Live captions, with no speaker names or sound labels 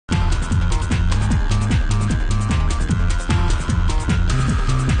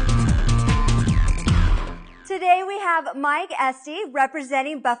have Mike Este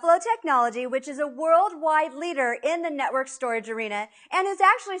representing Buffalo Technology, which is a worldwide leader in the network storage arena and is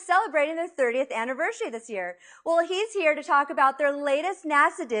actually celebrating their 30th anniversary this year. Well, he's here to talk about their latest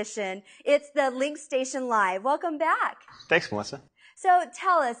NAS edition. It's the LinkStation Live. Welcome back. Thanks, Melissa. So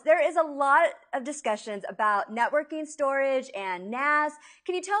tell us, there is a lot of discussions about networking storage and NAS.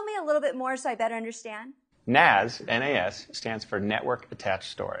 Can you tell me a little bit more so I better understand? NAS, N-A-S, stands for Network Attached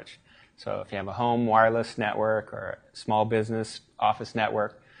Storage. So if you have a home wireless network or a small business office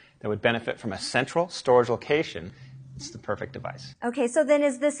network that would benefit from a central storage location, it's the perfect device. Okay, so then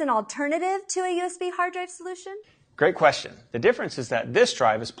is this an alternative to a USB hard drive solution? Great question. The difference is that this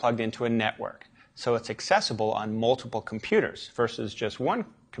drive is plugged into a network, so it's accessible on multiple computers versus just one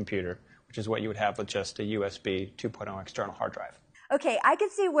computer, which is what you would have with just a USB 2.0 external hard drive. Okay, I can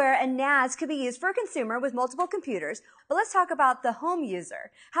see where a NAS could be used for a consumer with multiple computers, but let's talk about the home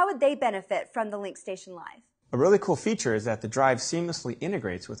user. How would they benefit from the LinkStation Live? A really cool feature is that the drive seamlessly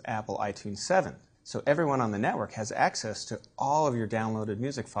integrates with Apple iTunes 7, so everyone on the network has access to all of your downloaded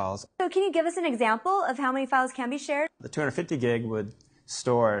music files. So can you give us an example of how many files can be shared? The 250 gig would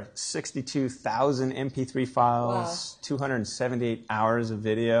store 62,000 MP3 files, 278 hours of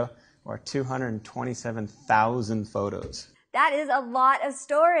video, or 227,000 photos. That is a lot of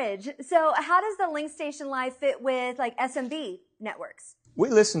storage. So how does the LinkStation Live fit with like SMB networks? We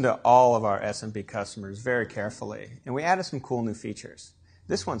listened to all of our SMB customers very carefully, and we added some cool new features.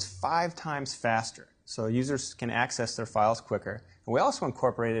 This one's 5 times faster, so users can access their files quicker. And we also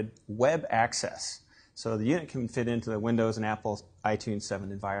incorporated web access, so the unit can fit into the Windows and Apple iTunes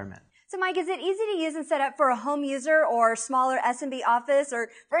 7 environment. So Mike, is it easy to use and set up for a home user or smaller SMB office or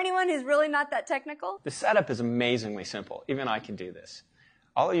for anyone who's really not that technical? The setup is amazingly simple. Even I can do this.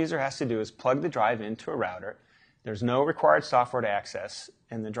 All the user has to do is plug the drive into a router. There's no required software to access,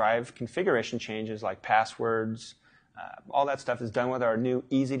 and the drive configuration changes like passwords, all that stuff is done with our new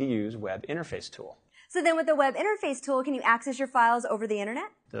easy-to-use web interface tool. So then with the web interface tool, can you access your files over the internet?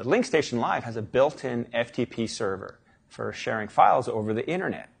 The LinkStation Live has a built-in FTP server for sharing files over the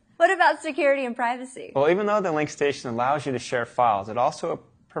internet. What about security and privacy? Well, even though the LinkStation allows you to share files, it also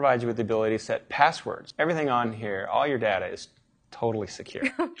provides you with the ability to set passwords. Everything on here, all your data is totally secure.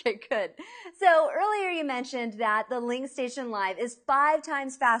 Okay, good. So earlier you mentioned that the LinkStation Live is 5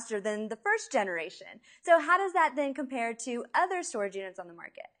 times faster than the first generation. So how does that then compare to other storage units on the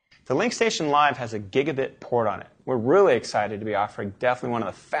market? The LinkStation Live has a gigabit port on it. We're really excited to be offering definitely one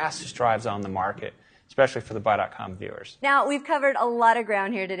of the fastest drives on the market, especially for the Buy.com viewers. Now, we've covered a lot of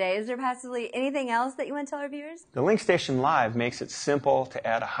ground here today. Is there possibly anything else that you want to tell our viewers? The LinkStation Live makes it simple to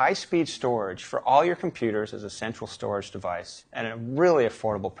add a high-speed storage for all your computers as a central storage device at a really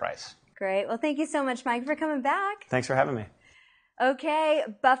affordable price. Great. Well, thank you so much, Mike, for coming back. Thanks for having me. Okay,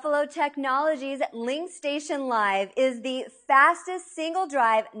 Buffalo Technology's LinkStation Live is the fastest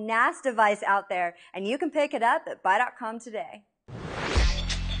single-drive NAS device out there, and you can pick it up at Buy.com today.